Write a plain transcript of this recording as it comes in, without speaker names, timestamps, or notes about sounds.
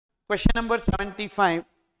Question number 75.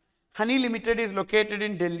 Honey Limited is located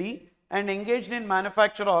in Delhi and engaged in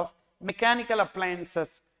manufacture of mechanical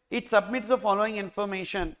appliances. It submits the following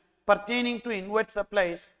information pertaining to inward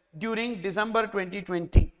supplies during December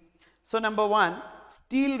 2020. So number 1,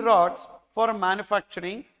 steel rods for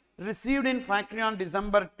manufacturing received in factory on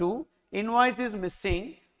December 2. Invoice is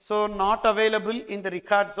missing, so not available in the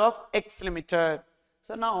records of X Limited.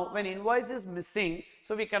 So now when invoice is missing,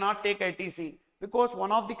 so we cannot take ITC, because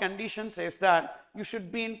one of the conditions says that you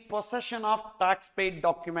should be in possession of tax paid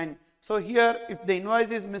document. So here if the invoice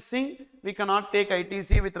is missing, we cannot take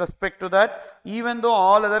ITC with respect to that, even though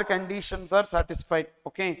all other conditions are satisfied.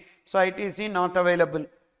 Okay, so ITC not available.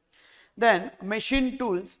 Then machine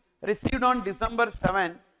tools received on December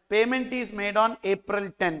 7, payment is made on April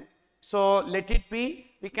 10. So let it be,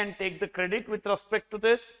 we can take the credit with respect to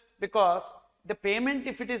this, because the payment,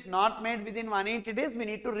 if it is not made within 180 days, we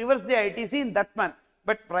need to reverse the ITC in that month.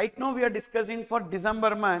 But right now we are discussing for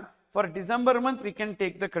December month. For December month, we can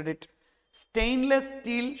take the credit. Stainless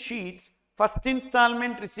steel sheets, first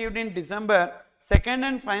installment received in December, second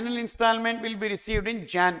and final installment will be received in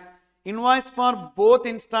Jan. Invoice for both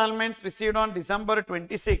installments received on December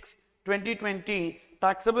 26, 2020,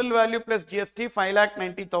 taxable value plus GST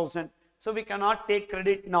 5,90,000. So we cannot take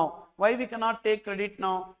credit now. Why we cannot take credit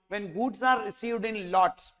now? When goods are received in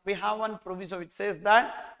lots, we have one proviso which says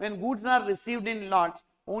that when goods are received in lots,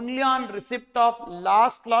 only on receipt of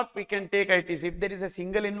last lot we can take ITC. If there is a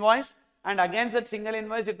single invoice, and against that single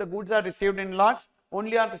invoice, if the goods are received in lots,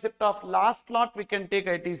 only on receipt of last lot we can take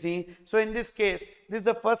ITC. So in this case, this is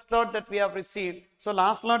the first lot that we have received. So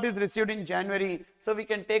last lot is received in January. So we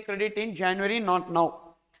can take credit in January, not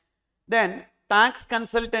now. Then tax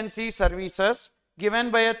consultancy services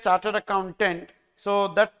given by a chartered accountant. So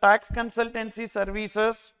that tax consultancy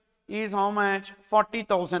services is how much?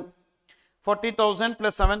 40,000. 40,000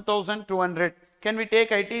 plus 7,200. Can we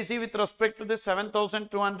take ITC with respect to this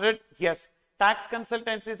 7,200? Yes. Tax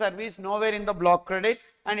consultancy service nowhere in the block credit,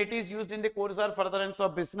 and it is used in the course or furtherance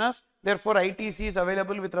of business. Therefore, ITC is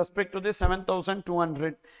available with respect to this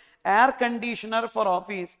 7,200. Air conditioner for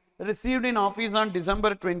office received in office on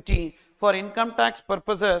December 20 for income tax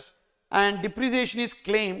purposes, and depreciation is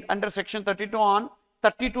claimed under section 32 on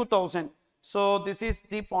 32,000. So this is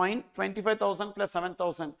the point, 25,000 plus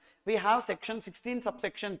 7,000. We have section 16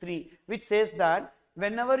 subsection 3 which says that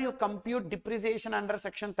whenever you compute depreciation under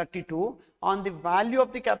section 32 on the value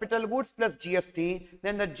of the capital goods plus GST,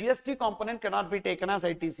 then the GST component cannot be taken as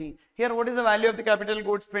ITC. Here what is the value of the capital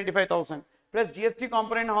goods? 25,000 plus GST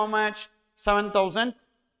component how much? 7,000.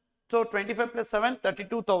 So 25 plus 7,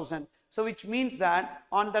 32,000. So which means that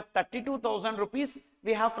on the 32,000 rupees,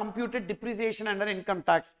 we have computed depreciation under income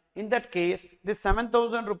tax. In that case, this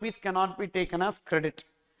 7,000 rupees cannot be taken as credit.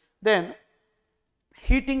 Then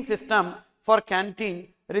heating system for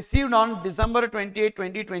canteen received on December 28,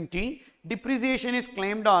 2020, depreciation is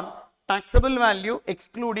claimed on taxable value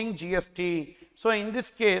excluding GST. So in this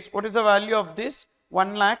case, what is the value of this?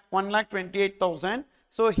 1,28,000.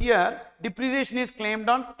 So here depreciation is claimed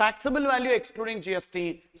on taxable value excluding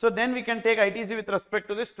GST. So then we can take ITC with respect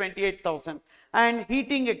to this 28,000. And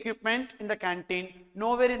heating equipment in the canteen,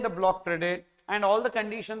 nowhere in the block credit, and all the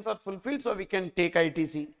conditions are fulfilled, so we can take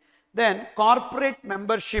ITC. Then corporate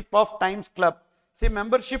membership of Times Club. See,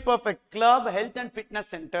 membership of a club, health and fitness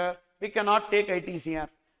center, we cannot take ITC here.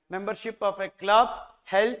 Membership of a club,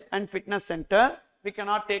 health and fitness center, we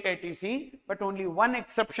cannot take ITC, but only one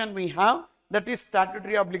exception we have, that is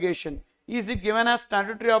statutory obligation. Is it given as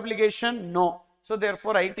statutory obligation? No. So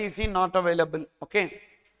therefore ITC not available. Okay.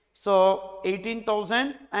 So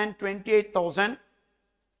 18,000 and 28,000.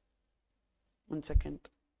 1 second.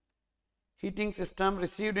 Heating system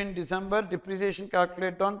received in December, depreciation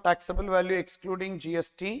calculated on taxable value excluding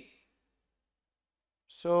GST.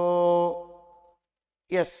 So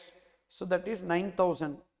yes. So that is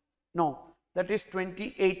 9,000. No, that is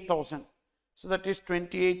 28,000. So that is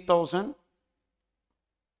 28,000.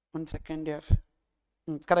 1 second here.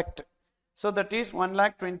 Correct. So that is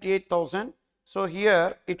 1,28,000. So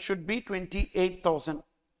here it should be 28,000.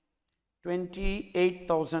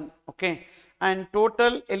 28,000. Okay. And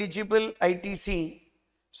total eligible ITC.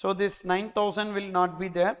 So this 9,000 will not be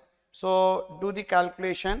there. So do the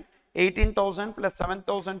calculation. 18,000 plus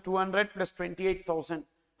 7,200 plus 28,000.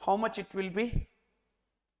 How much it will be?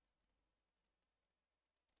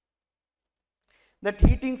 That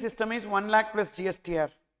heating system is 1 lakh plus GST here.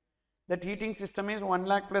 That heating system is 1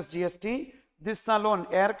 lakh plus GST. This alone,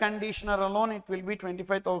 air conditioner alone, it will be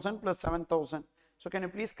 25,000 plus 7,000. So can you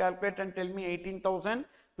please calculate and tell me 18,000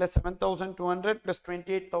 plus 7,200 plus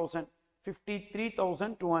 28,000,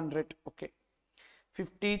 53,200. Okay.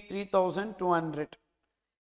 53,200.